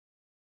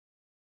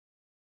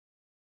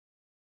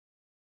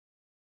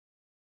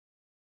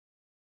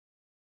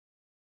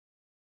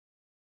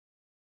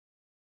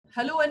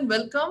Hello and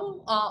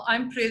welcome.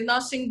 I'm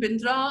Prerna Singh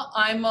Bindra.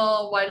 I'm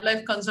a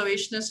wildlife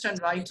conservationist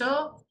and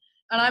writer,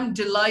 and I'm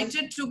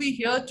delighted to be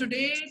here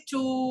today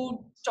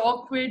to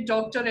talk with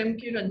Dr.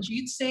 M.K.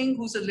 Ranjit Singh,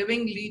 who's a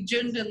living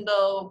legend in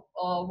the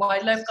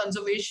wildlife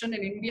conservation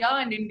in India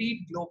and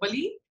indeed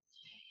globally.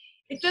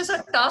 It is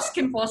a task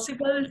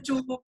impossible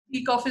to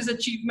speak of his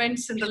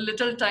achievements in the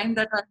little time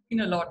that I've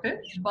been allotted,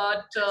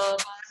 but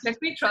let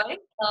me try.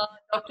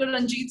 Dr.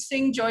 Ranjit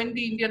Singh joined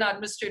the Indian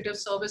Administrative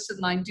Service in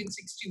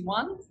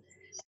 1961,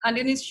 and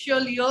in his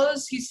initial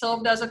years, he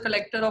served as a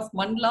collector of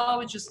Mandla,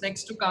 which is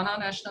next to Kanha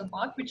National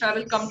Park, which I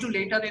will come to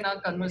later in our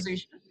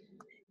conversation.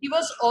 He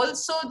was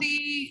also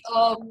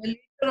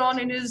later on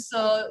in his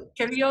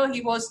career,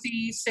 he was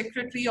the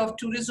Secretary of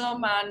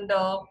Tourism and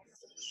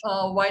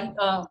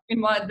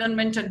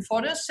Environment and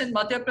Forests in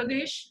Madhya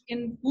Pradesh,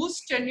 in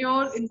whose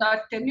tenure, in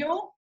that tenure,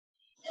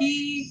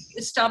 he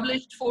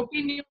established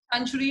 14 new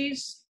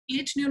sanctuaries,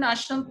 8 new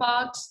national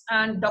parks,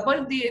 and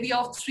doubled the area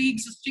of 3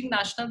 existing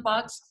national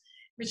parks,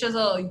 which is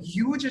a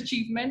huge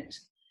achievement.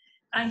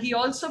 And he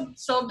also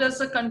served as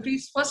the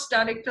country's first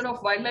director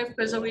of wildlife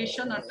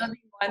preservation under the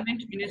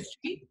Environment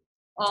Ministry.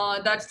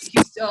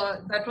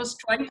 That was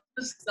twice in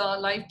his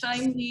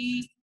lifetime.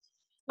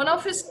 One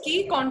of his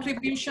key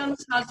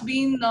contributions has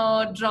been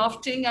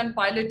drafting and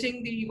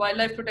piloting the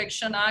Wildlife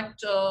Protection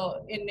Act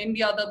in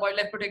India, the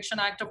Wildlife Protection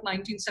Act of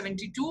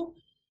 1972,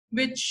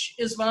 which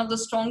is one of the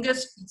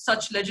strongest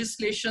such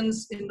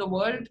legislations in the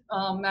world,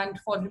 and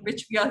for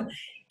which we are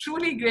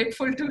truly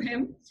grateful to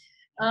him.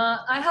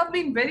 I have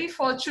been very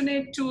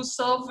fortunate to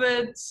serve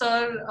with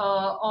Sir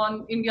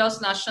on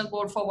India's National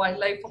Board for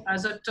Wildlife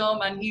as a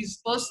term, and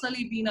he's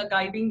personally been a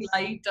guiding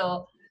light,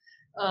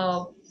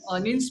 uh,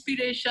 an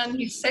inspiration.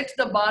 He set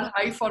the bar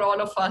high for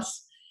all of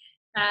us.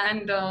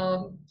 And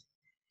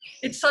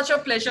it's such a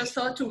pleasure,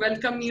 sir, to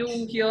welcome you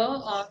here.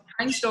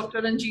 Thanks,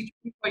 Dr. Ranjit,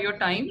 for your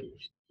time.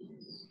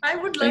 I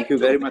would Thank like you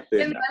to very much,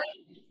 begin.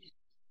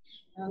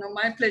 Prerna. No,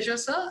 my pleasure,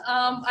 sir.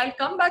 I'll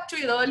come back to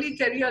your early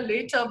career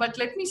later, but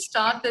let me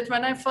start that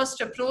when I first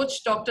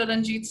approached Dr.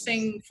 Ranjit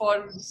Singh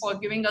for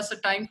giving us a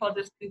time for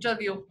this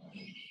interview,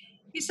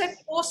 he said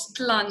post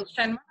lunch.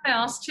 And when I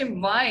asked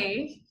him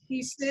why,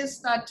 he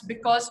says that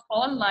because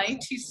all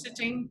night he's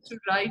sitting to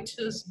write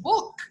his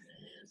book.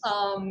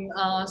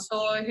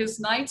 So his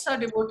nights are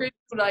devoted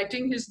to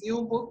writing his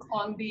new book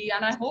on the,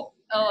 and I hope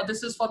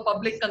this is for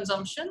public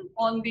consumption,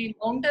 on the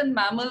mountain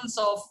mammals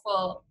of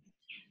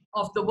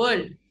the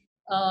world.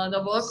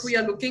 The work we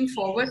are looking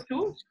forward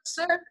to,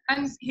 sir.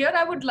 And here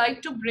I would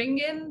like to bring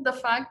in the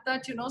fact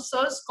that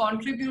sir's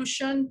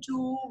contribution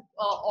to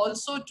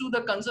also to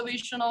the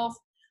conservation of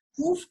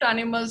hoofed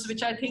animals,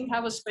 which I think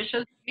have a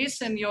special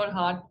place in your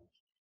heart.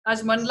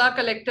 As Mandla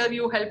collector,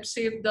 you helped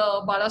save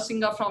the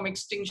Barasinga from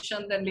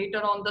extinction. Then later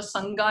on, the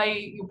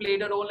Sangai, you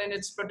played a role in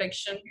its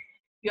protection.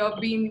 You've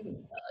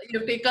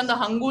taken the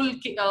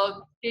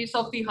case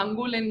of the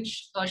Hangul in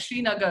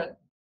Srinagar,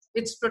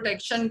 its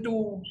protection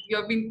to. You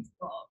have been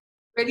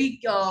very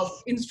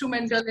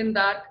instrumental in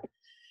that,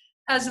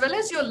 as well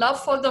as your love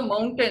for the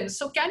mountains.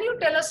 So can you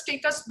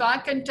take us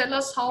back and tell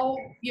us how,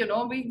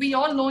 we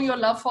all know your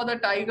love for the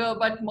tiger,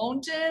 but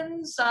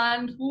mountains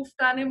and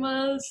hoofed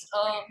animals,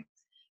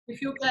 if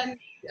you can,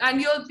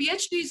 and your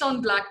PhD is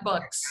on black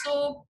bucks.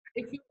 So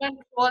if you can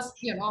tell us,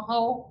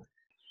 how.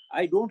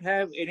 I don't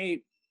have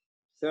any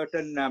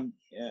certain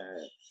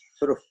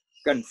sort of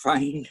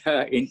confined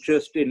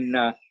interest in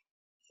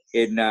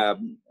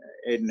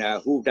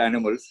hoofed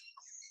animals.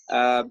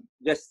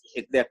 Just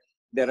that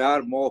there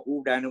are more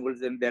hoofed animals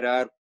than there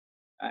are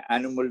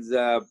animals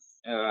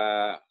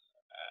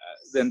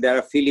than there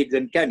are felids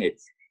and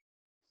canids.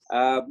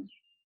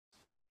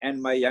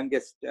 And my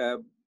youngest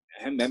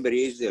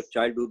memories,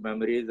 childhood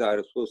memories, are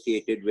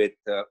associated with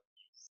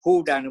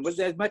hoofed animals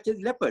as much as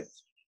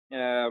leopards.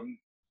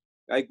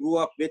 I grew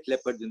up with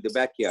leopards in the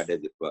backyard,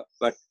 as it were.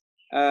 But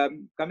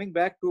coming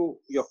back to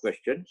your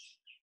question,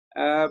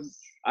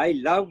 I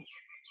love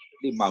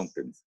the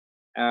mountains,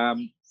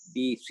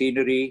 the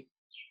scenery,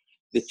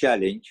 the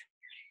challenge,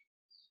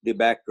 the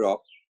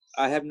backdrop.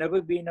 I have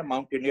never been a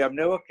mountaineer. I've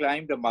never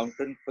climbed a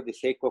mountain for the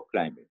sake of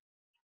climbing.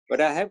 But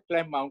I have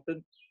climbed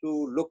mountains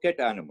to look at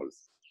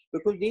animals,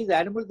 because these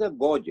animals are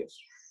gorgeous.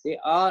 They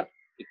are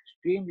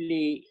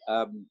extremely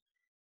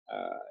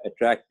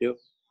attractive,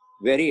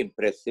 very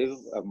impressive,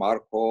 a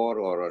markhor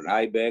or an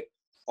ibex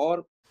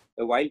or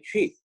a wild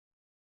sheep.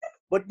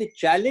 But the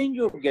challenge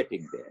of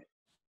getting there,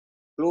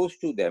 close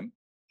to them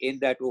in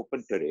that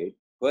open terrain,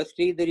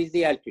 firstly, there is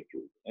the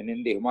altitude. And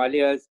in the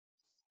Himalayas,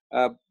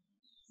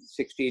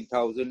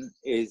 16,000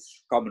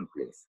 is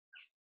commonplace.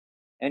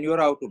 And you're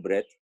out of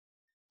breath.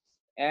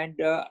 And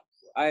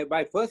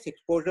my first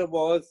exposure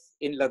was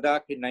in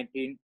Ladakh in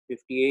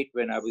 1958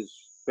 when I was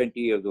 20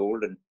 years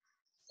old.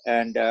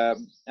 And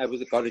I was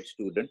a college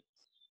student.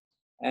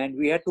 And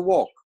we had to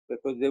walk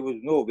because there was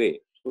no way.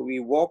 So we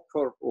walked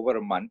for over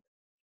a month.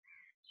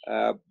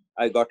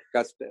 I got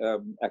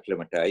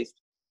acclimatized.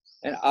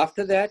 And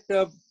after that,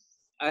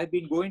 I've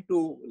been going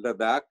to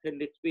Ladakh, and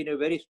it's been a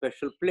very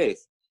special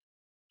place.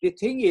 The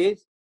thing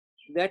is,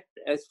 that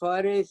as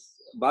far as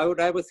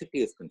biodiversity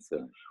is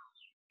concerned,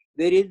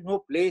 there is no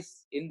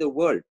place in the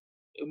world,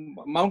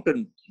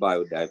 mountain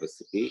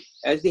biodiversity,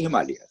 as the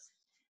Himalayas.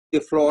 The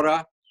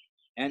flora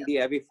and the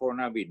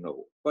avifauna we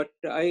know, but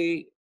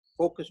I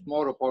focused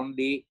more upon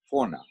the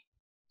fauna.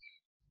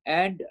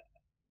 And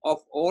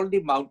of all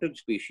the mountain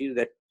species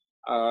that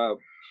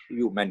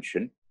you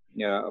mentioned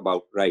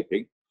about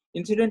writing,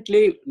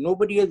 incidentally,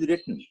 nobody has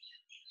written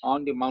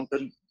on the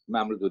mountain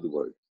mammals of the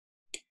world.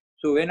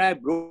 So when I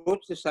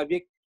broached the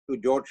subject to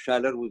George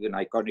Schaller, who's an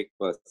iconic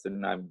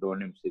person, I've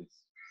known him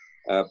since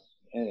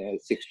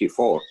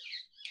 64,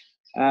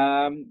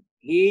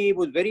 he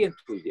was very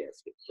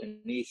enthusiastic. And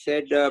he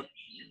said,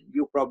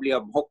 you probably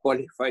are more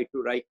qualified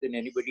to write than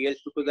anybody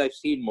else because I've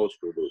seen most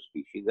of those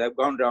species. I've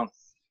gone around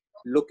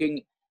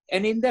looking,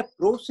 and in that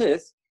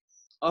process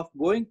of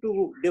going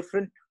to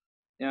different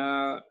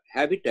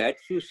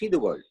habitats, you see the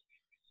world.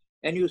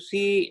 And you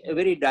see a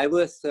very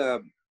diverse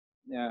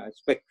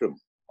spectrum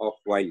of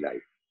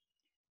wildlife.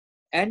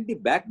 And the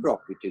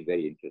backdrop, which is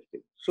very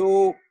interesting.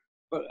 So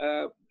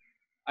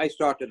I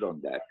started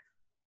on that.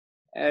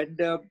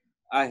 And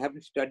I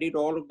haven't studied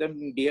all of them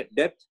in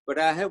depth, but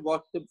I have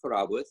watched them for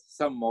hours,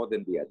 some more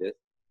than the others,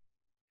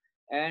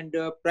 and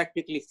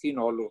practically seen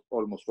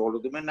almost all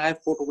of them. And I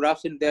have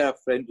photographs, and there are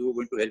friends who are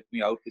going to help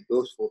me out with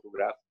those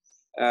photographs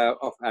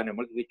of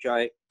animals which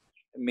I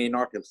may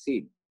not have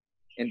seen.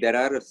 And there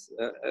are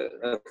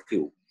a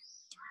few.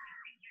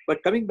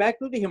 But coming back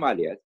to the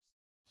Himalayas,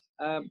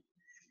 I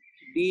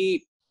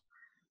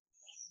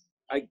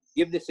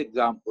give this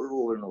example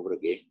over and over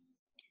again.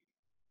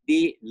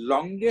 The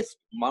longest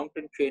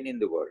mountain chain in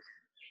the world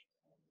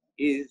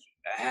is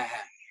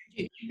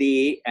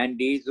the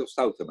Andes of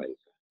South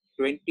America,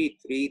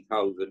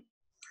 23,000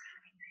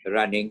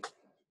 running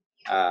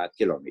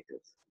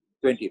kilometers,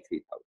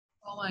 23,000.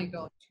 Oh my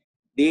God.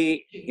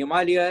 The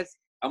Himalayas,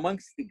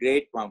 amongst the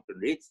great mountain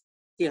ranges,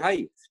 the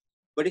highest,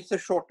 but it's the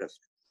shortest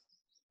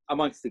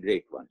amongst the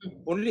great ones,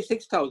 only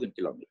 6,000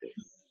 kilometers.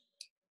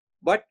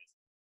 But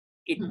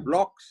it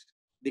blocks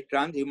the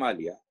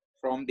Trans-Himalaya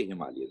from the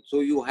Himalayas. So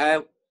you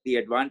have the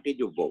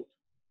advantage of both,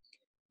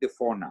 the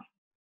fauna.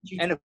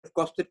 And of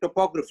course, the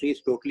topography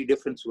is totally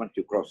different once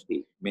you cross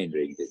the main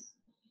ranges.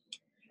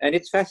 And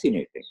it's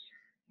fascinating.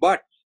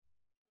 But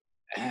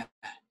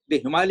the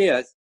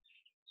Himalayas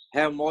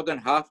have more than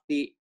half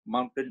the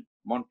mountain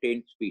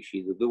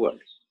species of the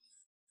world.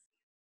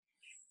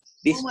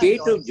 The state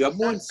of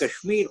Jammu and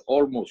Kashmir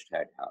almost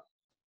had half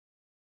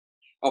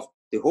of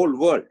the whole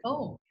world.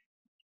 Oh.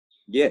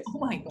 Yes. Oh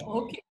my God.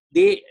 Okay.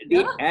 The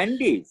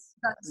Andes.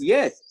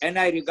 Yes. And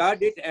I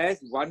regard it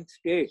as one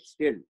state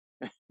still.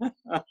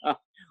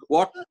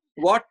 What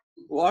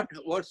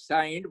was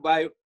signed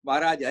by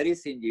Maharaj Hari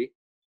Singh Ji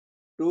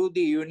to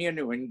the Union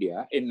of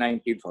India in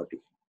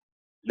 1940.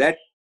 That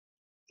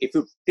if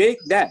you take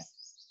that,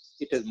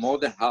 it is more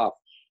than half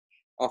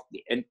of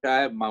the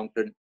entire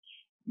mountain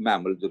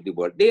mammals of the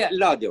world. They are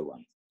larger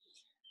ones.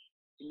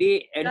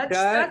 The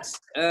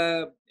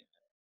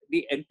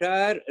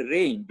entire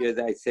range, as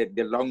I said,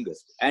 the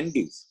longest,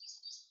 Andes,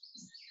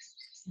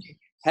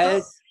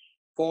 has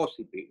four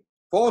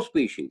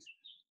species.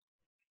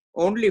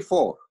 Only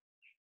 4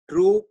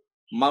 true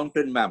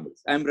mountain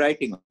mammals. I'm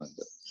writing on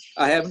them.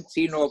 I haven't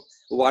seen of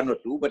 1 or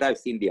 2, but I've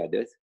seen the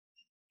others.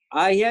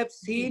 I have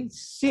seen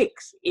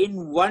 6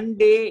 in one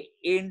day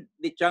in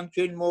the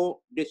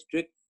Changchenmo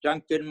district,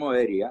 Changchenmo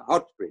area,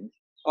 hot springs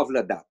of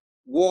Ladakh,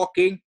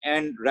 walking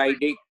and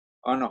riding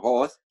on a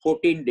horse,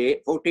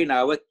 14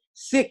 hours,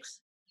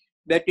 6.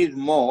 That is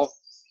more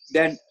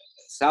than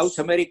South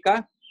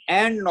America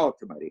and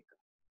North America.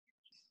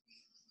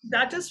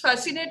 That is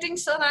fascinating,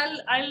 sir.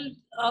 I'll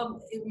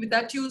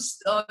that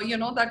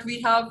that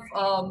we have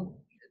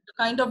the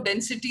kind of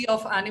density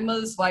of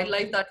animals,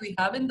 wildlife that we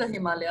have in the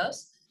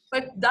Himalayas,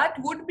 but that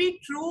would be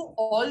true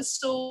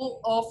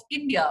also of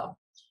India.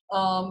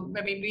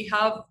 I mean, we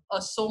have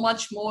so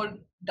much more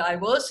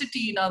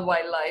diversity in our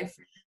wildlife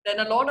than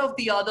a lot of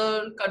the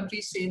other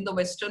countries, say, in the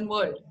Western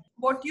world.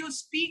 What you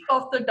speak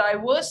of the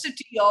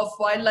diversity of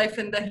wildlife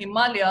in the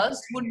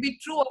Himalayas would be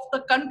true of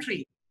the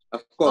country,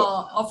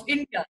 of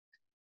India.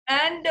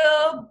 And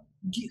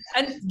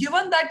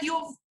given that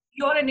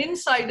you're an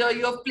insider,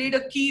 you have played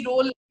a key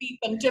role in the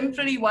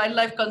contemporary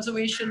wildlife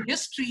conservation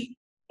history,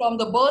 from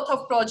the birth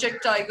of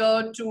Project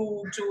Tiger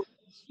to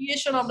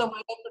creation of the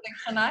Wildlife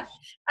Protection Act,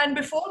 and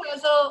before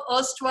as a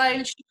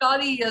erstwhile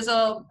shikari, as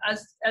of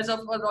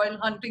a royal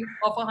hunting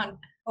of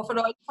a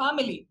royal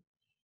family.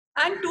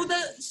 And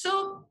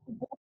so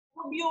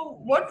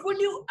what would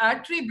you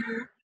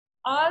attribute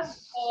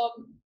as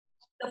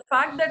the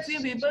fact that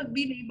we've been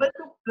able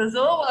to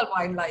preserve our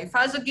wildlife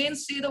as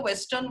against, say, the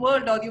Western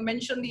world, or you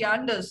mentioned the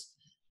Andes,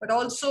 but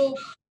also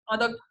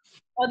other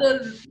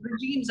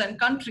regimes and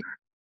countries?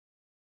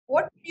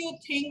 What do you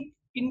think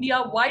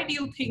why do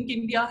you think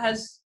India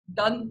has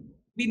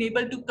been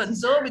able to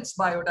conserve its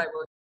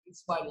biodiversity,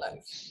 its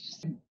wildlife?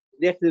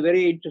 That's a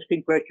very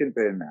interesting question,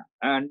 Prerna.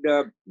 And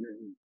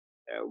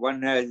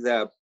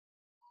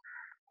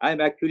I'm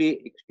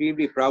actually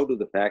extremely proud of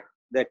the fact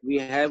that we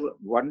have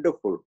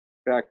wonderful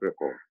track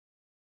record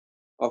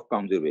of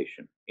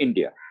conservation.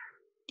 India.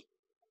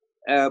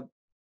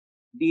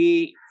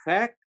 The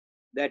fact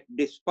that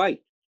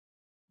despite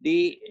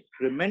the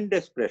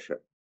tremendous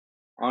pressure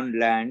on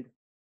land,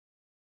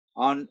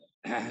 on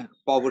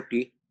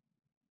poverty,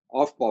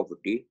 of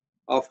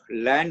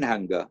land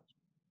hunger,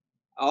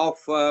 of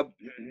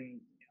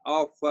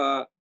of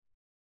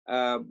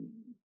um,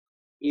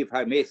 if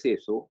I may say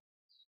so,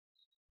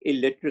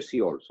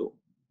 illiteracy also.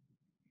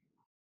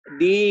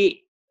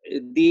 The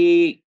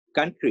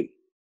country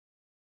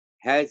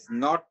has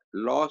not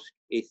lost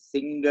a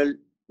single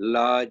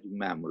large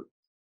mammal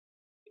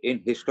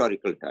in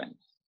historical times,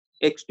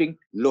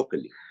 extinct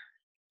locally,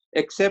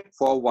 except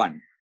for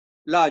one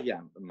large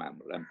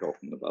mammal I'm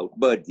talking about,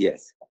 birds,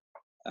 yes.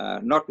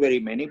 Not very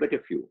many, but a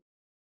few.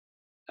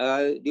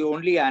 The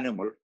only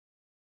animal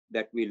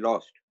that we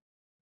lost,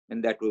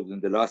 and that was in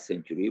the last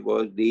century,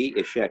 was the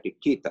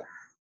Asiatic cheetah.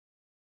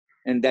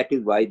 And that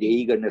is why the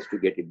eagerness to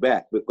get it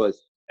back,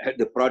 because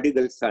the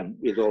prodigal son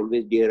is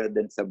always dearer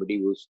than somebody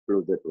who's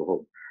closer to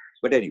home.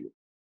 But anyway,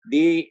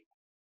 the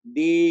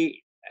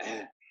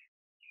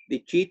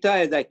cheetah,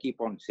 as I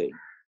keep on saying,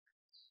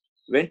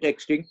 went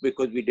extinct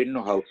because we didn't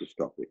know how to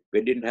stop it.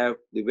 We didn't have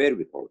the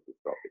wherewithal to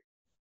stop it.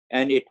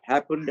 And it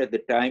happened at the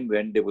time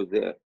when there was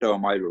a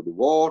turmoil of the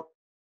war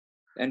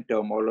and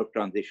turmoil of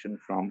transition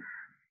from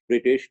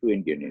British to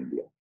Indian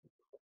India.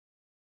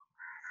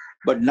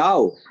 But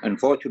now,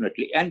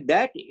 unfortunately, and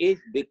that is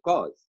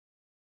because,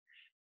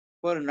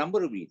 for a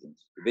number of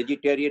reasons,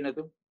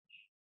 vegetarianism.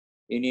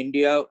 In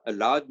India, a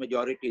large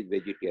majority is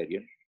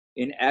vegetarian.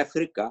 In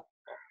Africa,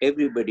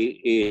 everybody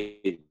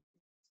is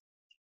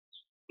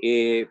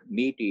a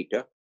meat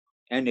eater,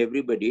 and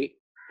everybody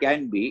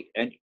can be,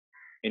 and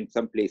in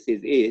some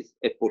places is,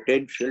 a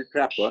potential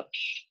trapper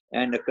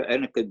and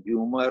a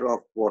consumer of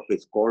what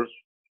is called,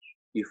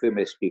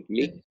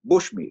 euphemistically,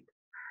 bushmeat.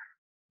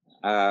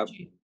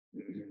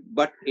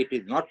 But it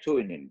is not so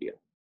in India.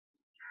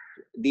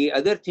 The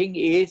other thing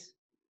is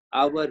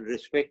our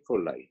respect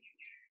for life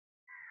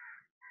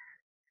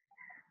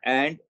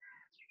and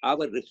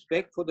our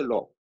respect for the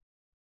law.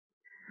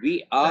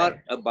 We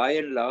are, by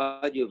and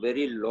large, a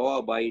very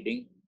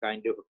law-abiding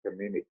kind of a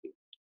community.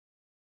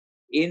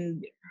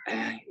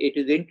 It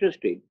is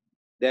interesting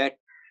that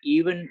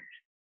even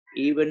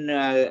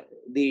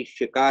the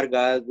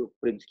Shikargas of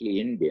princely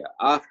India,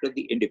 after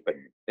the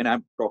independence, and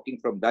I'm talking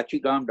from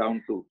Dachigam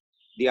down to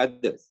the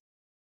others,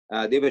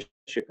 they were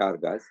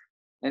Shikargas,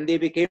 and they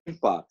became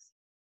parks.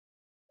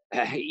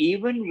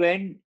 Even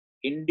when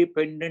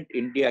independent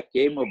India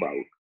came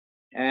about,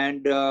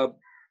 and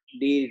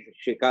these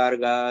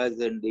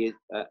Shikargas and these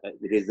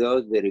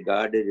reserves were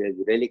regarded as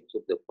relics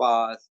of the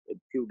past, and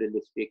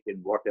feudalistic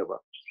and whatever,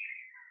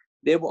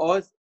 there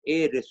was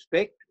a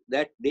respect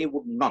that they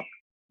would not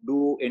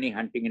do any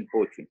hunting and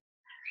poaching.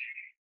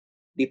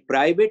 The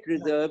private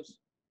reserves,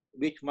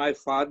 which my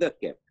father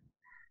kept,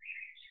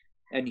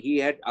 and he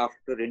had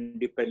after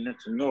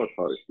independence no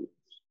authority,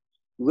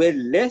 were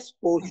less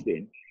poached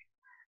in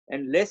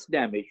and less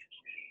damaged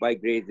by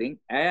grazing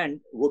and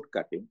wood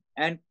cutting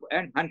and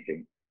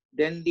hunting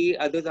than the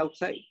others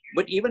outside.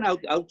 But even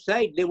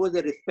outside, there was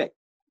a respect.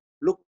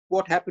 Look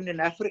what happened in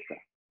Africa.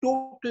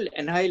 Total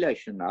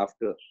annihilation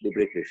after the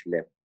British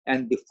left,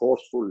 and the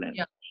forcefulness.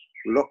 Yeah.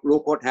 Look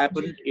what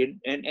happened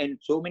in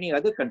so many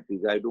other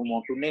countries. I don't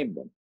want to name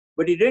them.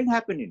 But it didn't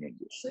happen in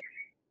India.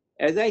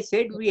 As I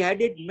said, we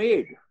had it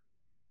made.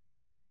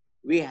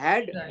 We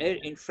had an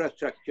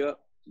infrastructure.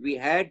 We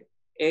had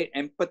an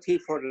empathy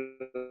for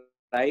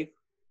life,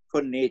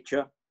 for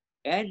nature,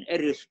 and a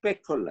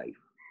respect for life,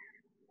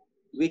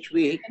 which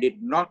we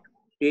did not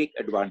take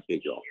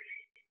advantage of.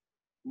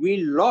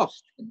 We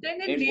lost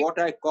in what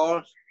I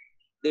call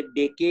the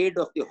decade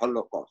of the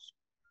Holocaust.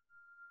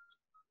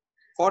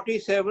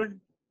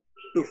 47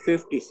 to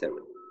 57.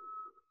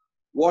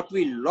 What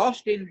we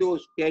lost in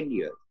those 10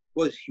 years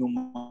was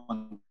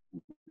human.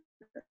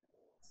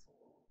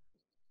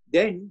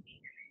 Then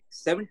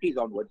 70s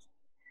onwards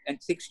and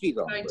 60s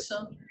onwards,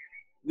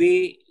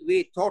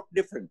 we thought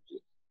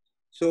differently.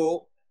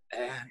 So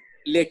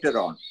later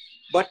on,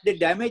 but the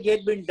damage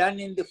had been done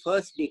in the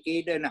first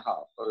decade and a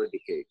half or a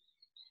decade.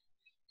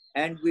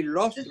 And we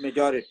lost the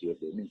majority of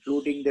them,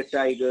 including the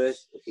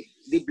tigers.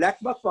 The black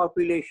buck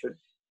population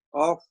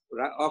of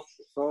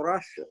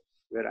Saurashtra,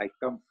 where I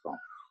come from,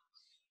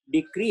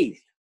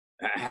 decreased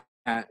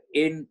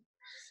in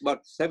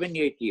about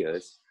 7-8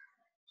 years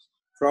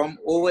from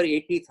over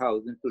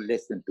 80,000 to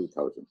less than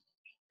 2,000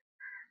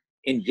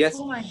 in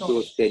just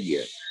those 10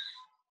 years.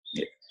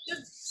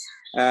 Yes.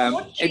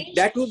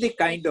 That was the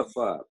kind of,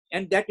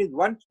 and that is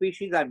one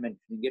species I'm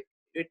mentioning.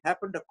 It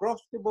happened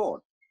across the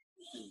board.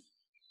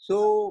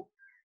 So,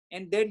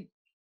 and then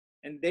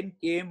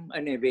came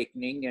an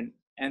awakening,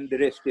 and the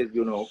rest is,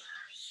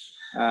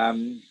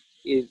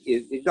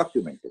 is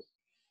documented.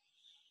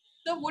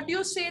 So would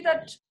you say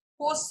that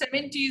post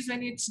 70s,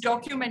 when it's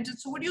documented,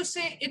 so would you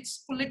say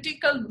it's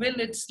political will,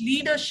 it's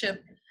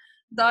leadership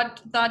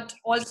that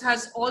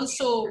has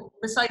also,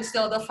 besides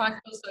the other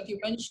factors that you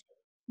mentioned,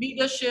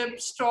 leadership,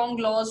 strong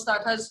laws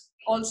that has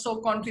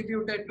also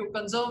contributed to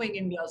conserving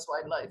India's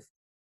wildlife?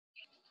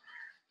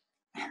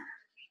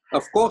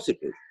 Of course it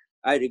is.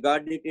 I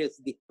regard it as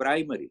the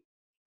primary.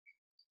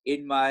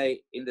 In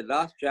the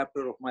last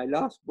chapter of my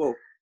last book,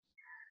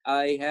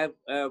 I have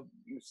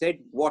said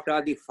what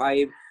are the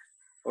 5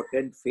 or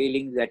 10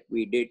 failings that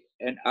we did,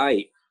 and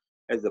I,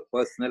 as a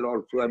personnel,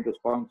 also am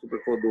responsible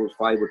for those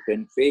 5 or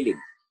 10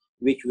 failings,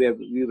 which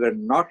we were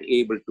not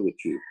able to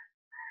achieve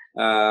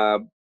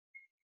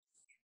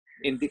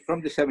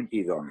from the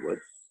 70s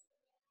onwards.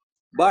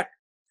 But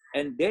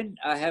and then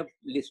I have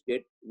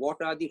listed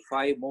what are the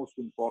 5 most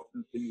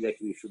important things that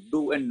we should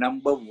do, and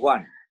number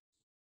one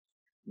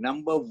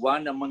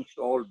amongst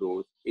all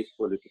those is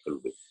political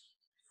will.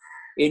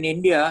 In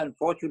India,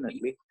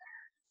 unfortunately,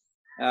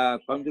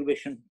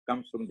 conservation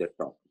comes from the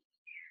top.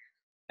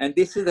 And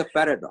this is a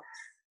paradox.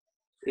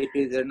 It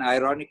is an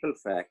ironical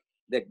fact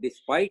that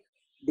despite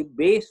the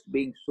base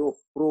being so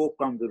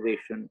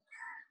pro-conservation,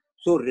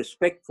 so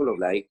respectful of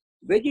life,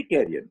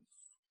 vegetarian,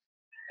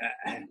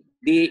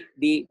 there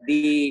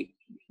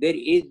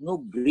is no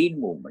green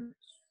movement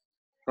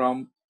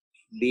from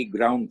the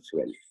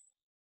groundswell.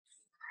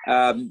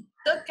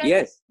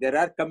 Yes, there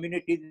are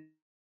communities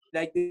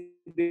like the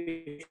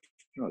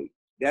Bishnoi.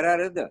 There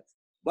are others,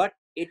 but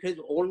it has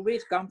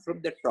always come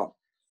from the top.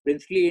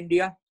 Princely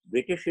India,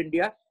 British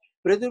India,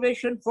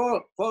 preservation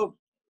for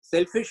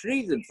selfish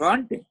reasons, for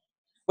hunting,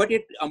 but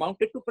it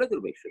amounted to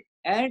preservation.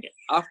 And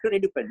after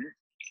independence,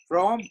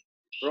 from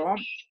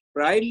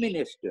prime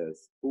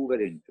ministers who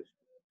were interested.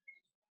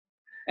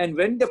 And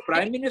when the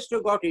prime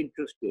minister got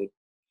interested,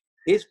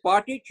 his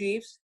party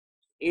chiefs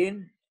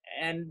and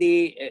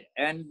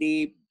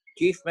the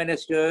chief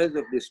ministers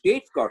of the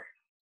states got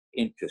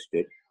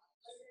interested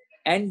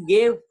and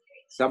gave.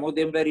 Some of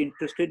them were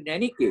interested in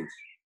any case,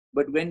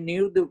 but when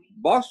knew the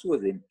boss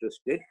was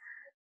interested,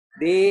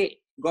 they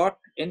got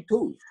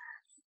enthused,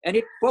 and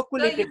it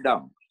percolated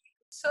down.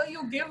 So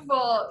you give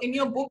in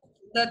your book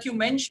that you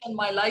mentioned,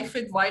 My Life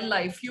with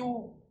Wildlife,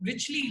 you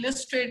richly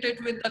illustrate it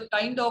with the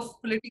kind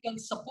of political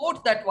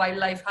support that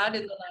wildlife had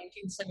in the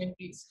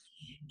 1970s.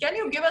 Can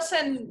you give us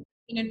an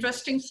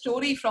interesting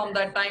story from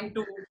that time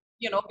to,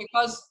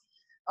 because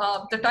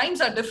the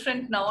times are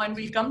different now and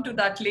we'll come to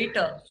that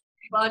later.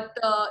 But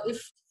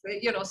if,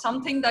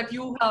 something that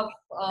you have,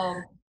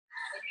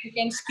 you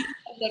can speak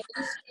that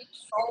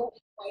illustrates how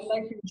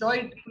wildlife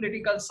enjoyed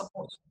political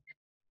support.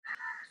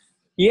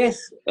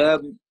 Yes,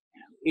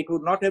 it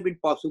would not have been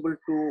possible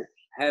to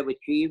have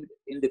achieved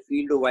in the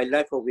field of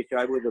wildlife, of which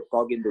I was a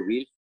cog in the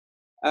wheel,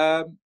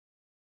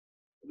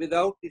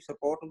 without the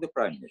support of the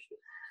Prime Minister.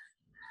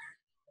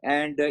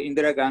 And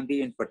Indira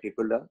Gandhi in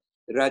particular,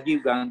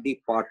 Rajiv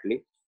Gandhi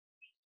partly,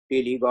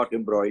 till he got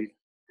embroiled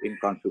in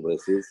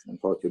controversies,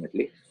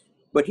 unfortunately.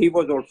 But he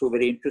was also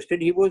very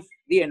interested. He was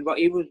the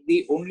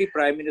only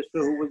Prime Minister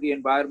who was the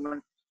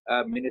Environment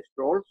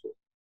Minister also.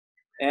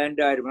 And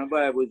I remember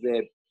I was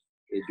a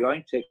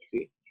Joint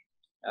Secretary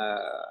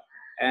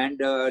and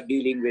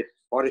dealing with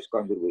forest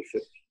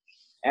conservation.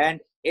 And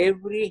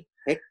every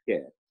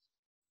hectare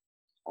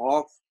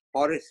of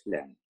forest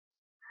land,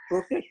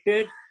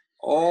 protected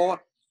or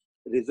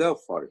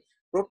reserve forest,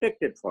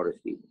 protected forest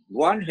even,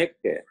 1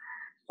 hectare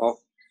of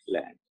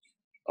land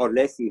or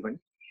less even,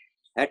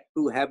 had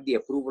to have the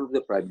approval of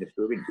the Prime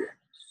Minister of India.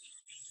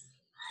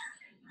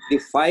 The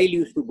file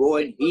used to go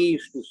and he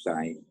used to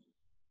sign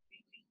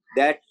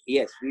that,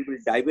 yes, we will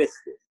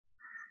divest this.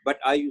 But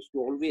I used to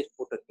always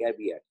put a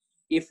caveat.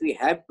 If we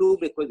have to,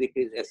 because it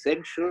is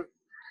essential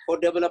for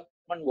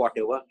development,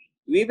 whatever,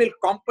 we will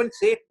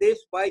compensate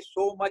this by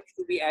so much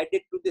to be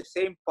added to the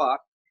same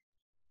park.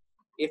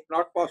 If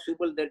not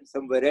possible, then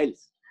somewhere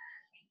else.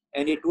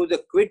 And it was a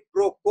quid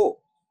pro quo.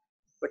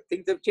 But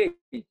things have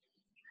changed.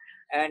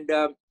 And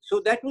so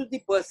that was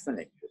the personal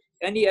interest.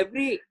 And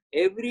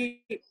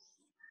every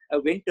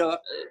winter,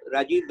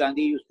 Rajiv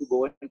Gandhi used to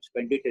go and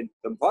spend it in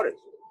some forest,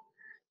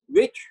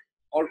 which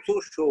also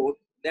showed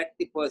that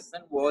the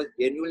person was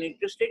genuinely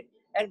interested.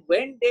 And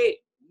when they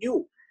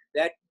knew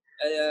that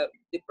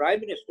the Prime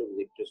Minister was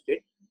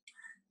interested,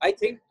 I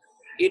think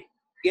it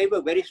gave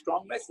a very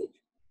strong message.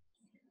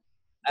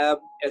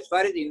 As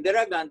far as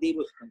Indira Gandhi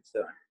was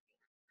concerned,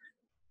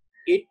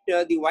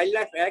 the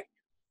Wildlife Act,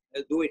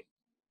 though it,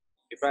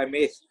 if I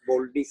may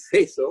boldly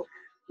say so,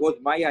 was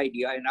my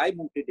idea, and I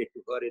mooted it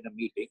to her in a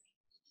meeting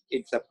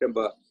in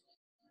September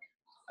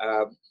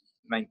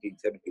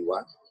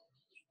 1971.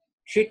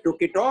 She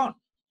took it on.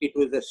 It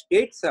was a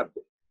state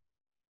subject.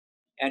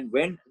 And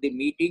when the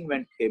meeting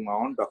came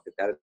on, Dr.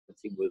 Karan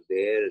Singh was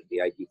there,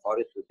 the IG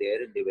Forest was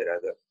there, and there were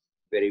other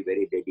very,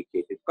 very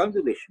dedicated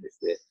conservationists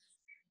there.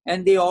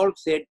 And they all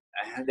said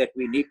that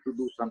we need to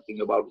do something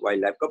about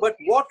wildlife. But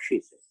what,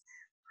 she said.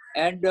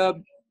 And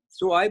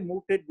so I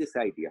mooted this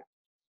idea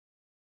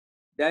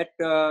that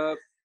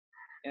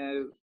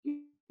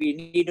we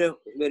need a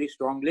very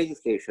strong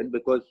legislation,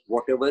 because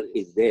whatever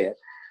is there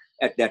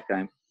at that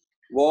time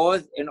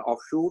was an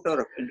offshoot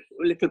or a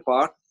little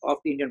part of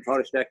the Indian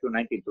Forest Act of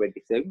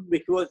 1927,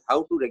 which was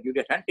how to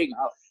regulate hunting,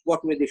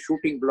 what were the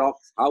shooting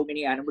blocks, how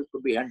many animals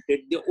could be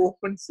hunted, the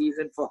open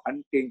season for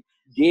hunting,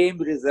 game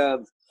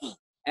reserves,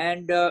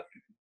 and uh,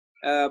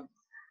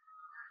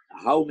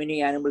 how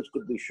many animals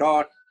could be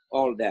shot,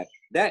 all that.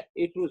 That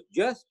it was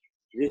just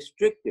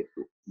restricted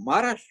to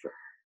Maharashtra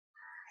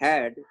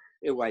had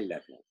a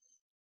wildlife act.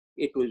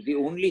 It was the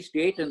only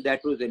state, and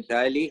that was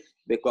entirely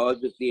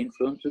because of the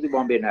influence of the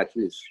Bombay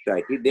Naturalist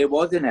Society. There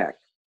was an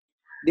act.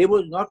 There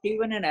was not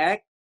even an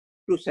act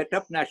to set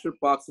up national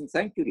parks and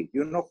sanctuaries.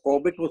 You know,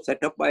 Corbett was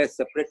set up by a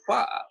separate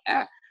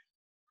act.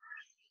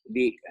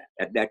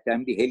 At that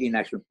time, the Haley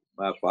National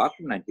Park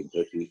in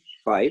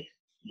 1935,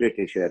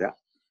 British era,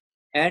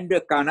 and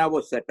Kana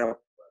was set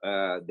up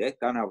there.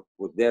 Kana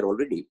was there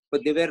already,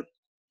 but there were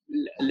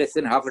less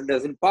than half a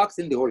dozen parks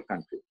in the whole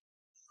country.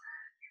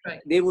 Right.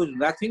 There was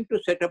nothing to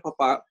set up a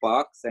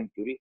park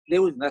sanctuary.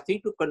 There was nothing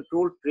to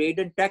control trade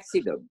and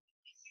taxidermy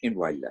in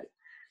wildlife.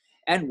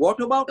 And what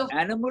about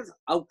animals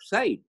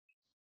outside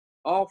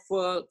of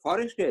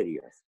forest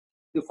areas?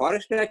 The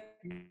Forest Act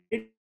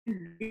didn't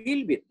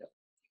deal with them.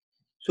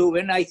 So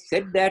when I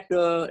said that,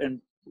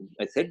 and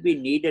I said we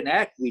need an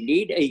act, we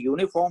need a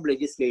uniform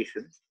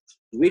legislation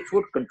which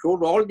would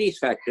control all these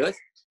factors,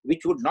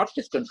 which would not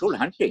just control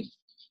hunting,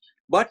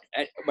 but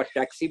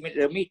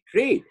taxidermy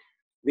trade,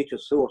 which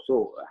is so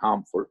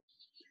harmful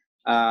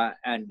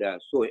and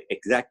so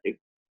exacting,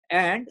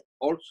 and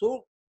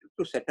also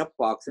to set up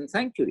parks and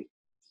sanctuaries.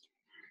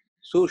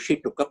 So she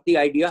took up the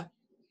idea,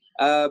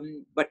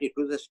 but it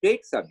was a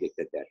state subject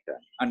at that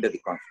time under the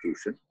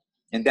Constitution,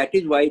 and that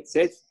is why it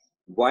says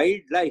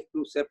wildlife,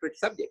 two separate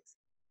subjects,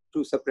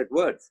 two separate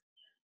words.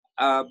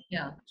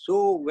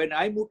 So when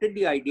I mooted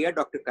the idea,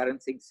 Dr. Karan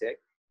Singh said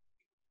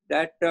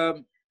that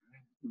and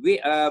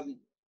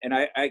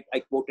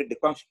I quoted the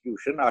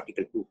Constitution,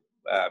 Article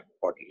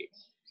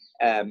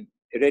 248,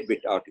 read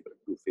with Article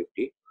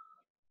 250.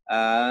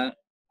 I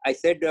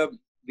said,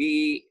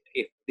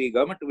 if the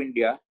government of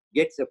India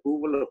gets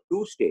approval of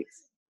two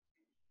states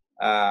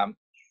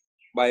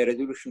by a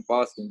resolution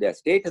passed in their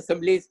state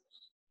assemblies,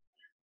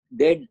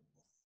 then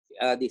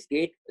the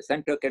state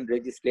center can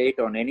legislate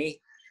on any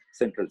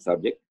central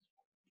subject,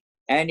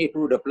 and it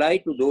would apply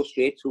to those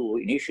states who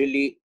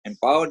initially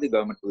empowered the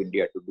government of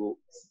India to do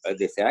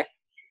this act,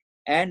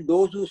 and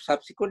those who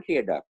subsequently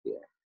adopt the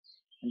act.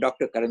 And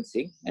Dr. Karan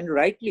Singh, and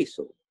rightly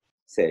so,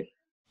 said,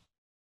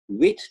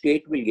 which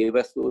state will give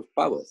us those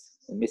powers?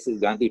 And Mrs.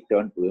 Gandhi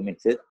turned to him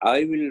and said,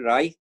 I will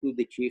write to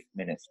the chief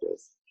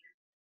ministers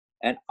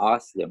and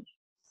ask them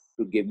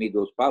to give me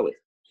those powers.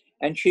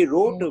 And she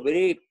wrote a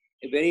very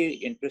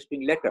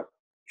interesting letter.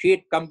 She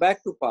had come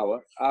back to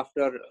power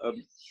after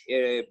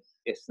a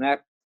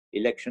snap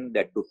election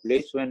that took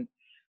place when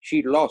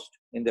she lost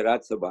in the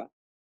Rajya Sabha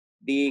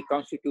the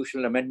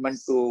constitutional amendment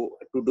to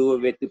do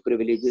with the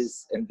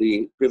privileges and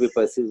the privy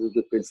purses of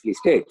the princely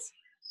states.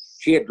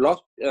 She had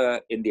lost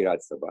in the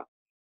Rajya Sabha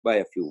by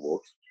a few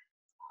votes.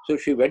 So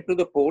she went to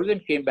the polls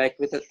and came back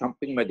with a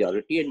thumping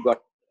majority and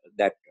got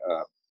that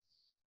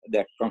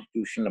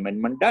constitutional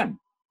amendment done.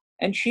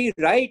 And she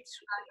writes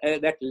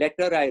that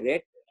letter I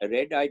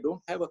read, I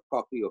don't have a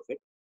copy of it.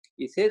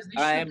 He says,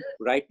 I am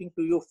writing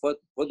to you for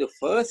the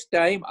first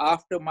time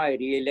after my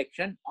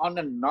re-election on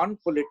a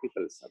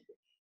non-political subject.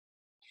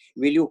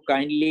 Will you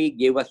kindly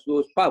give us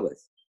those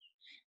powers?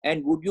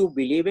 And would you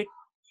believe it?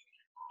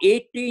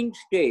 18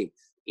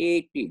 states,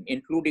 18,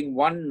 including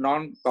one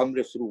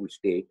non-Congress ruled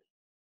state,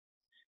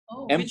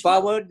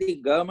 empowered the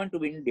government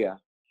of India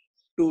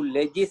to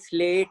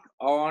legislate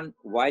on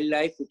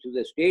wildlife, which is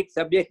a state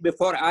subject,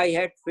 before I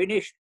had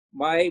finished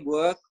my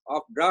work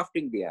of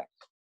drafting the act.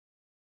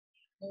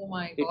 Oh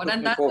my God. It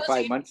took me 4 or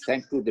 5 months,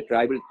 thanks to the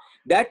tribal.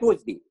 That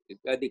was the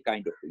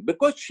kind of thing,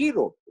 because she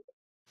wrote it.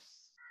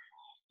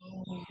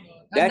 Oh,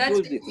 that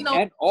was the thing.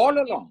 And all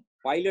along,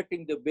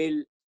 piloting the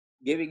bill,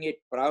 giving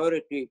it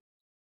priority.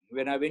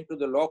 When I went to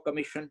the Law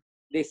Commission,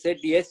 they said,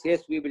 yes,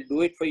 we will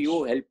do it for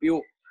you, help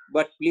you,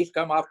 but please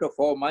come after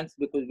 4 months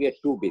because we are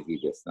too busy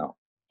just now.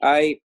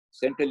 I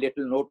sent a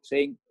little note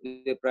saying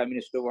the Prime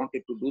Minister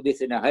wanted to do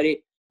this in a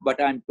hurry,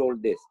 but I'm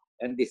told this.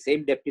 And the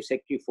same Deputy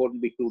Secretary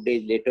phoned me 2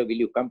 days later, will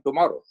you come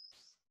tomorrow?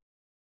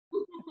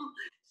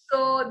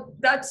 So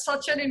that's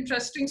such an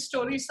interesting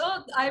story.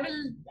 So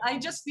I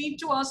just need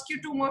to ask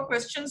you 2 more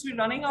questions. We're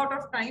running out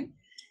of time.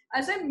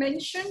 As I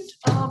mentioned,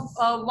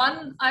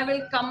 one, I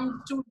will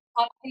come to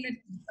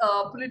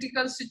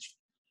political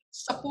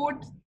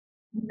support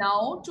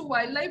now to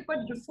wildlife.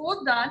 But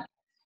before that,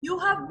 you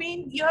have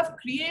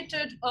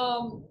created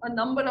a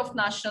number of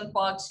national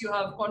parks. You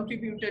have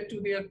contributed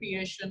to their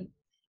creation,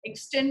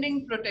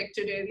 extending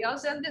protected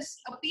areas. And this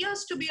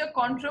appears to be a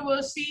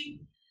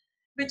controversy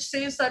which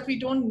says that we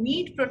don't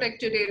need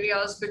protected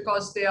areas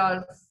because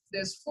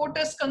there's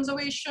forest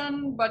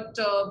conservation, but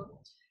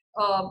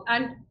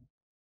and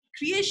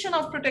creation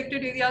of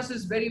protected areas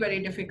is very,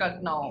 very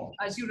difficult now.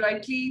 As you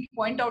rightly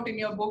point out in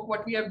your book,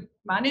 what we have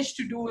managed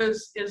to do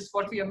is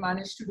what we have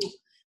managed to do.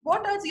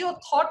 What are your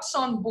thoughts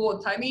on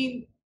both? I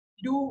mean,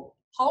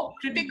 how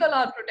critical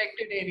are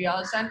protected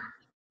areas, and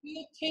do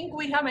you think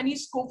we have any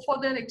scope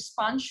for their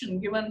expansion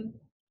given,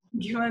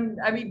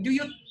 I mean, do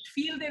you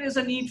feel there is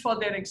a need for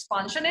their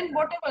expansion in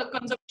whatever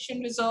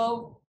conservation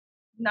reserve,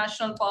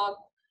 national park?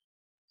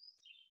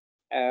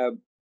 Uh,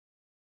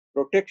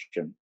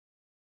 Protection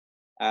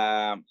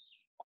um,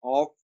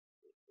 of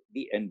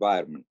the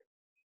environment.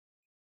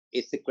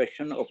 It's a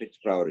question of its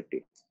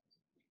priority.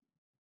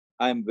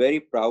 I'm very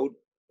proud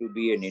to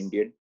be an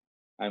Indian.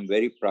 I'm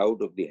very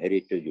proud of the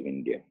heritage of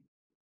India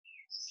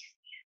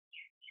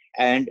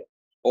and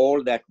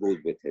all that goes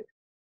with it.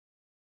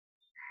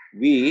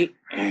 We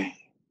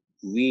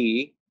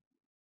we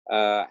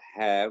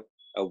have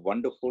a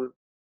wonderful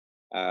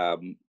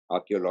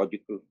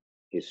archaeological,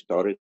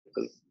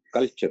 historical,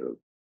 cultural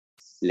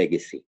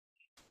legacy,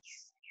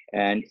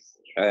 and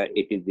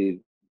it is the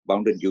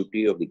bounden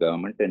duty of the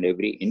government and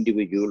every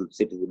individual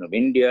citizen of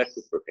India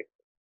to protect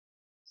them.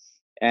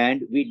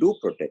 And we do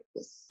protect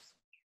them.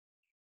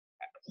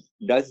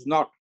 Does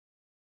not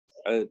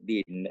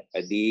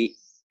the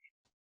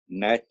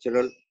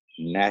natural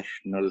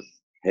national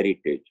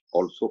heritage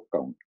also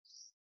count?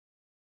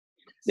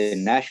 The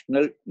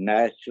national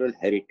natural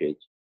heritage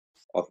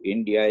of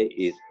India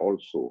is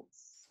also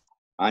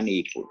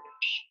unequaled.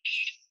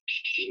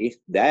 If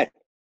that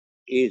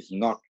is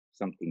not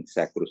something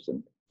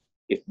sacrosanct,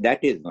 if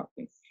that is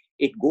nothing,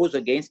 it goes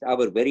against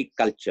our very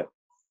culture.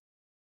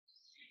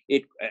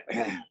 It,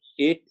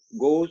 it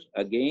goes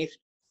against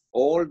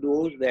all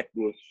those that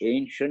those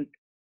ancient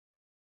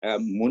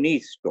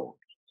munis taught.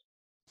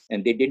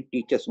 And they didn't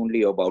teach us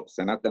only about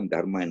Sanatan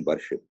Dharma and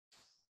worship.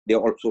 They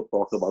also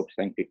taught about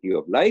sanctity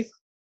of life,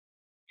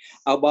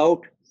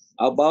 about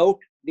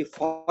the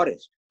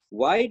forest.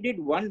 Why did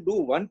one do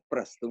one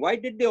prastha? Why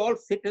did they all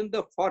sit in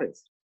the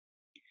forest?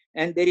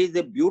 And there is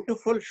a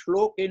beautiful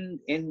shlok in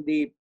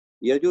the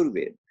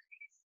Yajurved,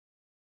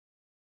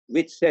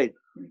 which says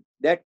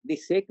that the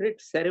sacred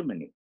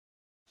ceremony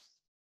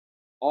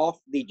of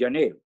the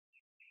Janev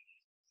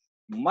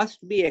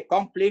must be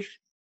accomplished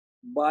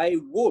by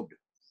wood.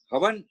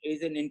 Havan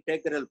is an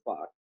integral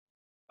part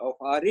of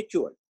our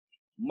ritual,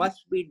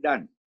 must be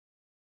done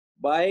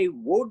by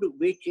wood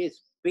which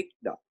is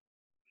picked up,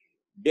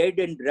 dead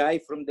and dry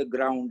from the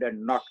ground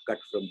and not cut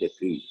from the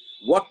tree.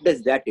 What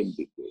does that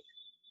indicate?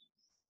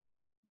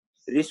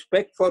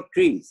 Respect for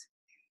trees,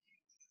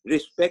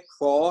 respect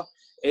for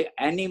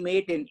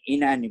animate and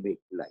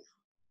inanimate life.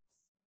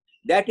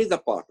 That is a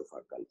part of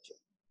our culture.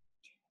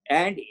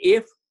 And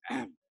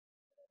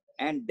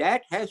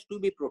that has to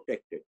be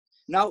protected.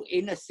 Now,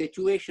 in a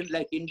situation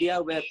like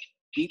India, where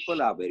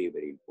people are very,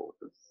 very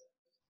important,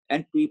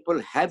 and people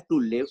have to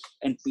live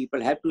and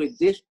people have to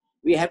exist,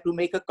 we have to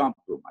make a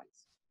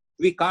compromise.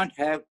 We can't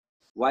have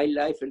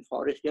wildlife and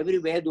forest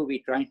everywhere, though we're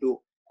trying to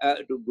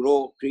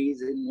grow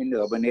trees in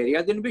urban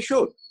areas, and we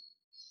should.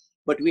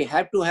 But we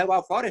have to have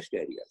our forest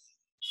areas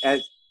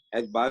as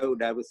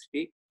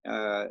biodiversity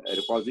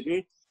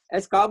repository,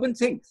 as carbon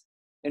sinks.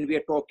 And we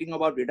are talking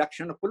about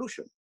reduction of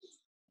pollution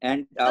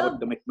and our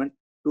commitment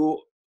to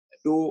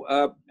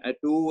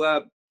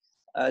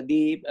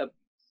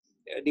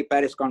the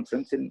Paris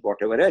conference and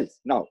whatever else.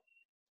 Now,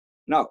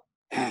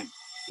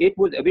 it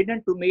was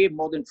evident to me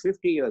more than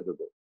 50 years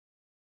ago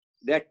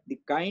that the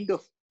kind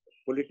of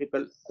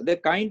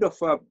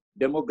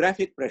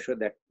demographic pressure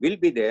that will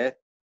be there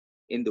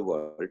in the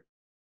world,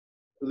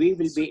 we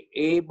will be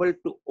able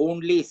to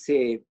only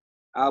save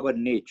our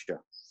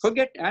nature.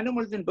 Forget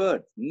animals and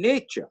birds,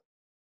 nature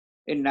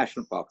in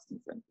national parks and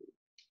sanctuaries.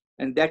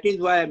 And that is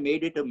why I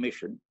made it a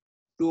mission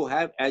to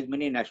have as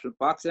many national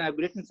parks. And I've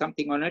written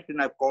something on it,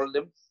 and I've called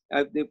them,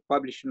 I've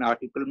published an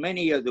article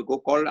many years ago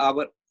called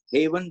our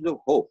havens of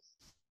hope.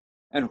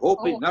 And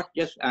hope is not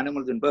just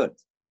animals and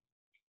birds.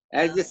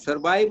 As the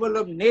survival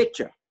of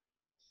nature,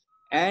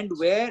 and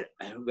where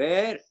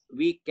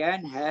we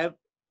can have,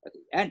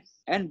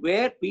 and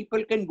where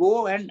people can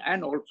go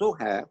and also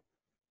have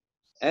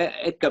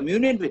a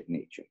communion with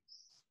nature,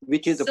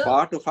 which is a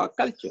part of our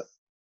culture.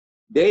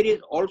 There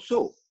is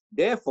also,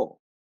 therefore,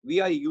 we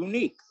are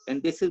unique,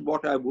 and this is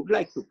what I would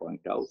like to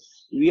point out.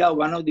 We are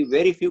one of the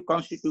very few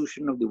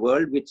constitutions of the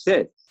world which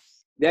says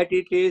that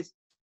it is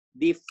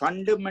the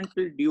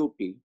fundamental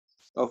duty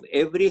of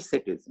every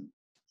citizen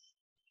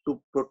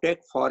to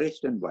protect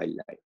forest and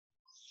wildlife.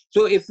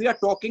 So if we are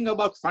talking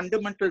about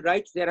fundamental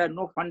rights, there are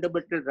no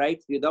fundamental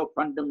rights without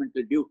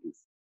fundamental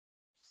duties.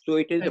 So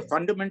it is the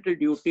fundamental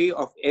duty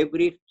of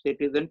every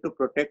citizen to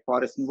protect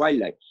forest and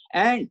wildlife.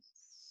 And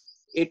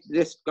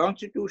this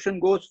constitution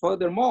goes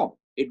furthermore.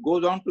 It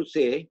goes on to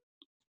say,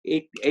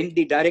 it in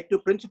the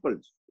directive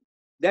principles,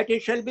 that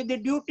it shall be the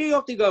duty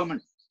of the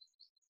government,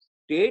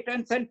 state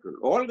and central,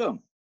 all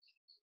government,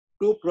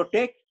 to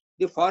protect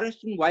the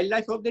forest and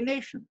wildlife of the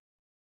nation.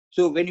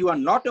 So when you are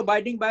not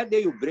abiding by it,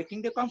 you're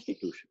breaking the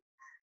constitution.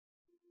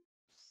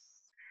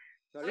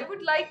 Sorry? I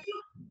would like to,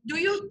 do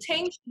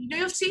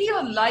you see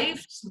your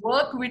life's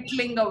work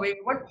whittling away?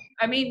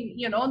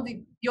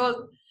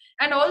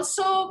 And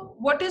also,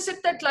 what is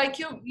it that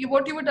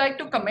what you would like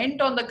to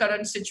comment on the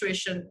current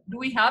situation? Do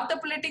we have the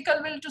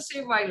political will to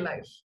save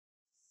wildlife?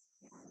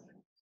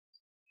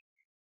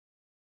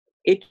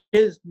 It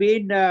has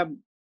been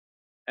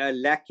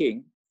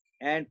lacking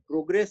and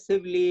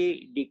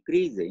progressively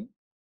decreasing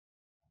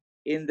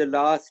in the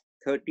last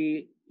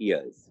 30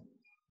 years.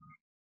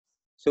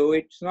 So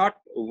it's not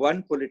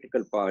one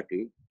political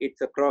party,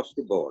 it's across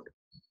the board.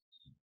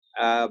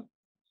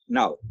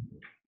 Now,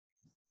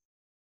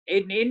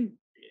 in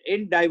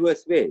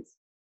diverse ways,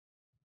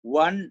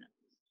 one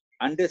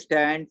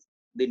understands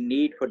the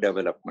need for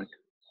development.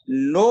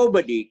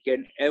 Nobody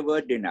can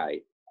ever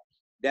deny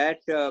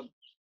that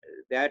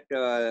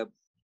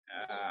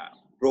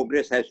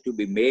progress has to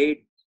be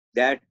made,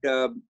 that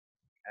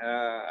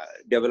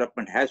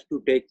development has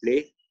to take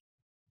place.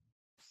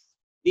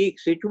 The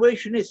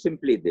situation is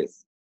simply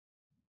this,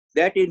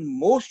 that in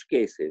most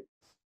cases,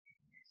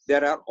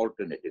 there are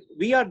alternatives.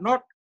 We are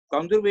not,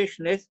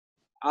 conservationists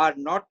are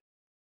not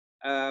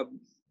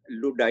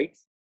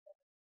Luddites.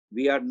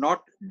 We are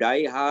not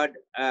die-hard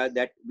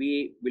that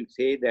we will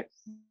say that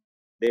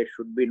there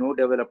should be no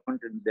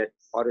development and that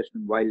forest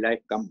and wildlife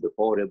come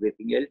before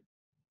everything else.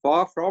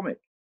 Far from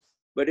it.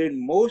 But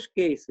in most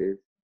cases,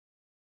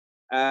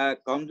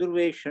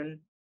 conservation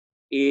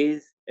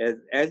is,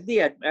 as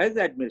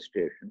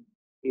administration,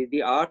 is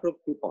the art of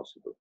the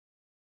possible.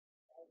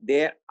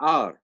 There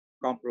are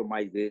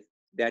compromises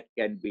that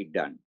can be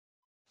done.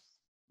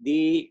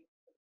 The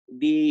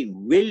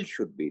will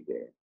should be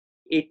there.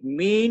 It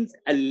means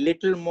a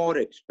little more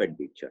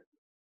expenditure,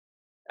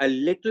 a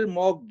little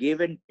more give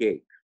and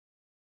take.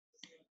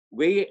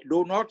 We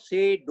do not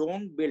say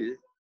don't build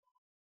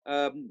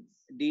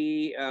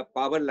the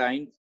power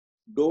lines,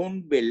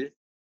 don't build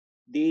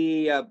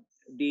the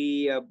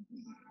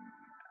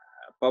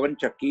pavan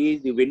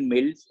chakkis, the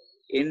windmills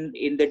in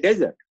the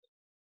desert.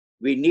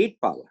 We need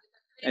power,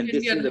 and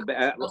this is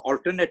the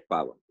alternate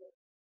power.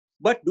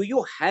 But do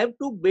you have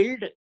to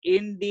build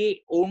in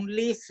the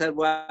only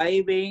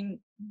surviving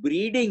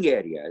breeding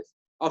areas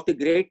of the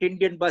great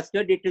Indian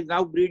bustard? It is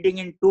now breeding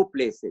in 2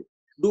 places.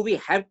 Do we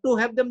have to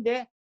have them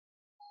there?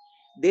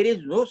 There is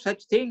no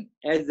such thing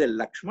as a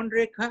Lakshman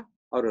Rekha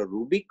or a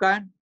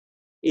Rubicon.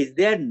 Is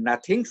there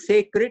nothing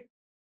sacred?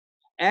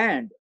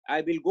 And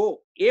I will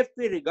go, if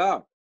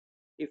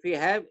we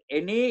have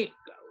any,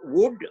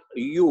 would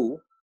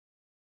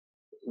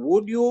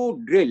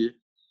you drill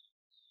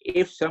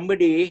if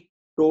somebody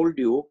told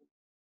you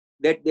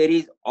that there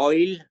is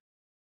oil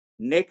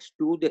next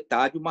to the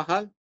Taj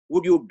Mahal?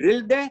 Would you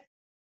drill there?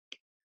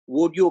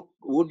 Would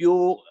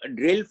you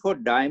drill for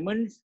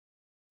diamonds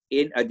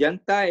in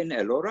Ajanta in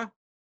Ellora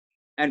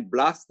and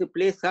blast the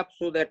place up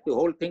so that the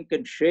whole thing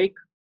can shake?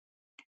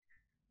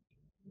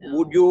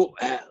 No.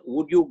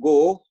 Would you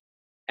go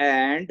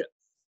and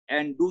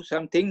do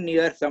something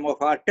near some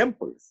of our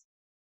temples?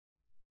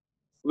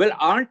 Well,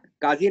 aren't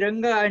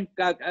Kaziranga and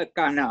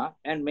Kanha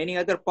and many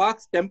other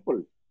parks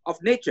temples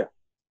of nature?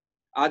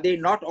 Are they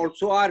not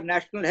also our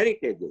national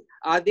heritages?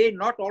 Are they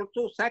not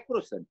also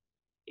sacrosanct?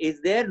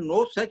 Is there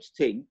no such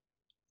thing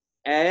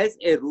as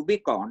a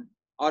Rubicon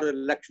or a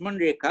Lakshman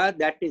Rekha?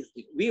 That is,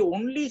 we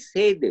only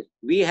say this.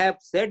 We have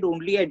said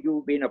only, and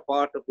you've been a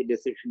part of the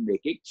decision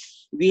making,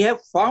 we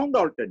have found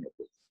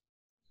alternatives.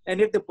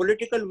 And if the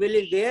political will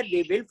is there,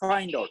 they will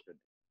find alternatives.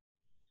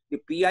 The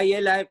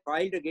PIL I have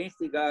filed against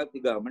the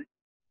government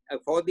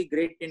for the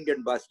Great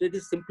Indian Bustard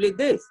is simply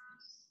this.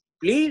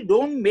 Please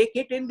don't make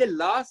it in the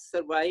last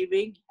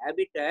surviving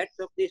habitats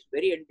of this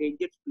very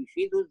endangered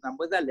species whose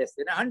numbers are less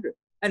than 100,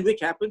 and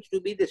which happens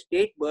to be the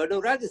state bird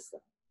of Rajasthan,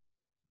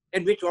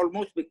 and which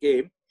almost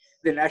became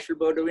the national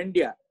bird of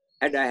India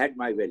had I had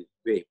my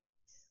way.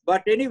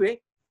 But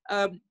anyway,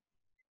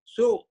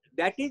 so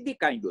that is the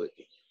kind of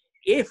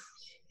thing.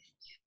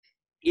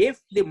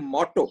 If the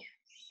motto,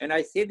 and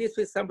I say this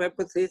with some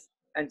emphasis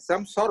and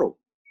some sorrow,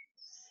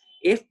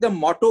 if the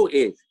motto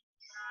is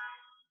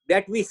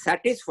that we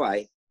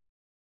satisfy,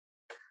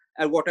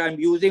 and what I'm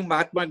using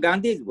Mahatma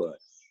Gandhi's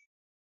words,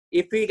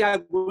 if we are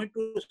going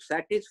to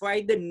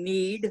satisfy the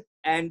need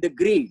and the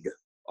greed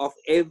of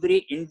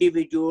every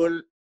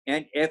individual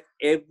and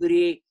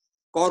every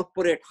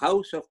corporate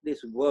house of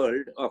this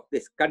world, of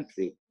this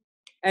country,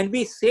 and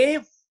we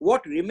save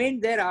what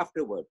remains there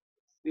afterwards,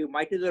 we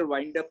might as well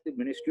wind up the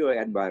Ministry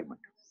of Environment.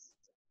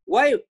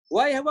 Why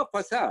have a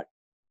facade?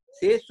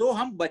 Say, so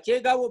hum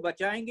bachega, wo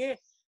bachayenge.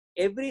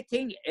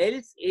 Everything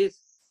else is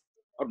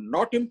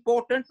not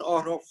important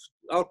or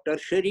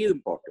tertiary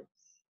important.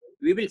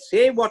 We will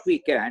save what we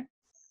can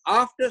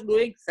after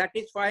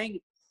satisfying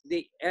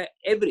the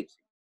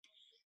everything.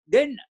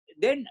 Then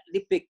the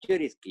picture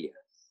is clear.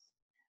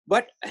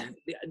 But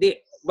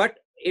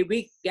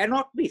we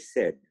cannot be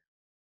said,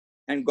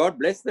 and God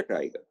bless the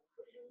tiger,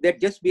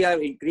 that just we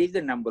have increased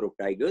the number of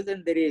tigers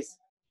and there is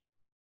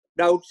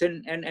doubts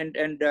and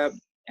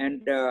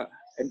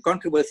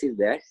controversies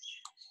there.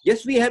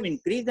 Just we have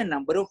increased the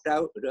number of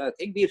I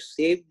think we've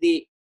saved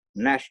the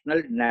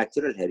national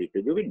natural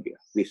heritage of India.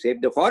 We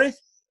saved the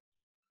forest.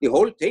 The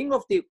whole thing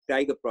of the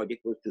tiger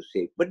project was to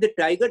save. But the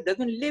tiger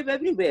doesn't live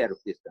everywhere of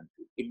this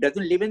country. It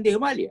doesn't live in the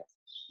Himalayas.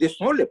 The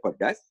snow leopard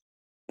does.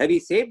 Have we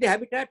saved the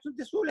habitats of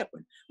the snow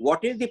leopard?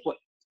 What is the point?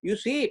 You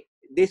see,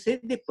 this is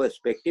the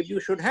perspective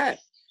you should have.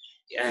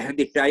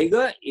 the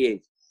tiger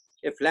is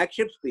a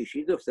flagship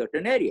species of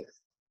certain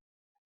areas.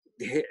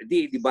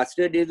 The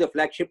bustard is the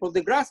flagship of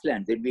the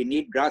grasslands, and we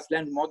need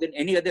grasslands more than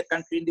any other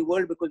country in the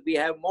world because we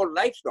have more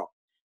livestock.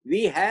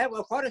 We have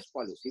a forest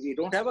policy. We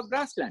don't have a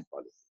grassland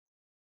policy.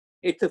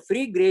 It's a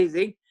free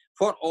grazing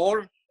for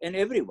all and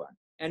everyone.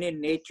 And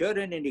in nature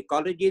and in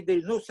ecology, there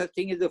is no such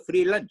thing as a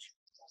free lunch.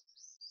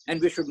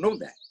 And we should know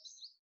that.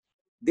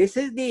 This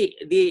is the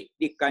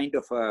kind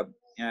of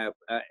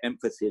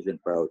emphasis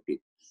and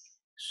priority.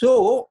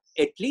 So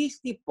at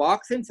least the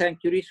parks and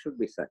sanctuaries should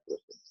be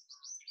sacrosanct.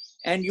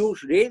 And you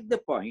raise the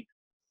point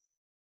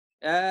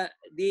of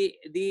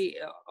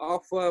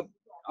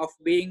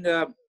being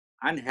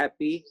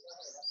unhappy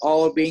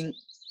or being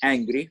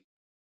angry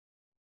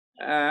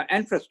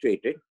and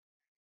frustrated.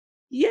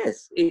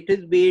 Yes, it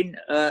has been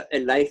a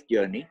life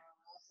journey.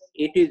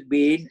 It has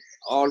been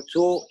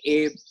also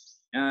a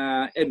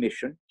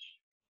mission,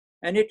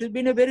 and it has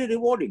been a very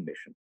rewarding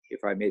mission,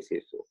 if I may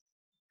say so.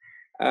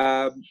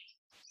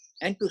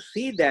 And to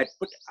see that,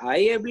 but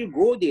I will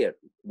go there.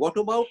 What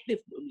about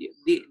the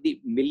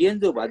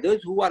millions of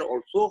others who are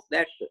also of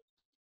that?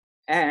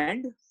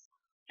 And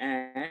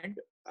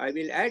I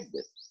will add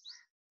this,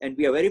 and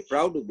we are very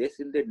proud of this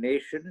in the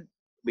nation,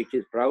 which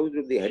is proud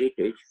of the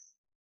heritage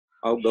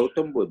of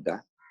Gautam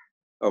Buddha,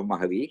 of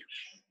Mahavir,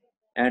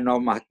 and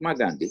of Mahatma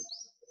Gandhi.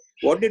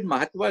 What did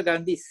Mahatma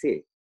Gandhi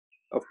say?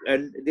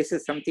 And this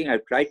is something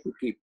I've tried to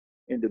keep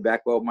in the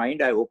back of my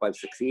mind. I hope I've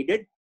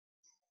succeeded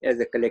as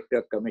a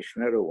collector,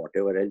 commissioner, or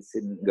whatever else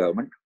in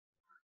government,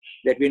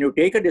 that when you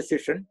take a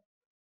decision,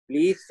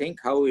 please think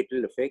how it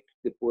will affect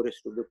the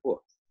poorest of the poor.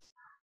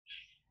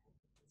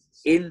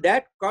 In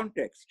that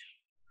context,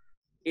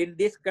 in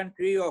this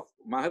country of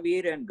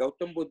Mahavir and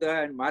Gautam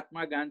Buddha and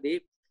Mahatma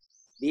Gandhi,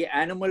 the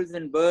animals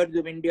and birds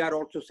of India are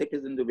also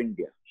citizens of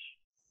India.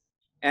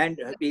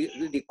 And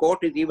the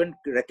court has even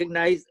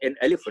recognized an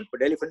elephant,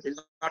 but elephant is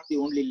not the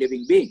only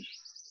living being,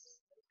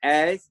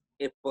 as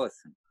a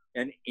person,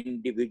 an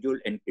individual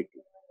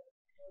entity.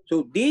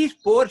 So these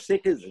poor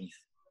citizens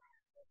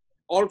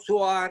also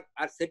are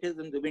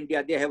citizens of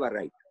India. They have a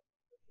right.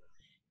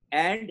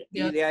 And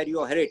they are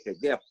your heritage.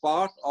 They are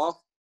part of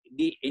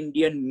the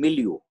Indian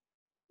milieu.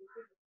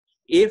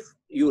 If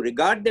you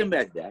regard them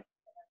as that,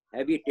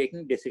 have you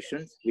taken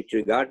decisions which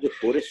regard the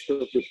poorest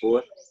of the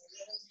poor?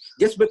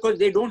 Just because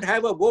they don't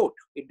have a vote,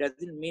 it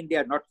doesn't mean they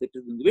are not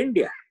citizens of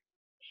India.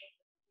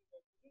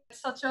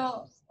 It's such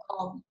a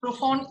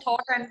profound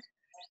thought, and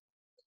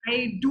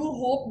I do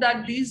hope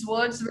that these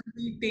words will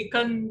be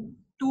taken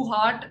to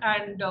heart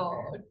and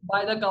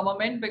by the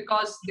government,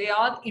 because they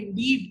are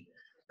indeed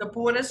the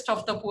poorest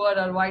of the poor.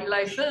 Our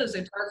wildlife is.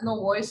 It has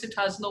no voice, it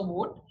has no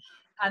vote,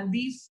 and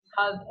these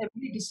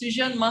every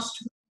decision must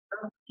be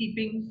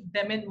keeping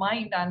them in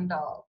mind. And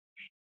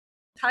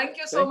thank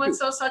you so much,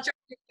 sir. Such a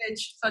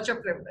privilege. Such a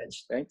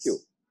privilege. Thank you.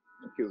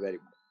 Thank you very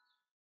much.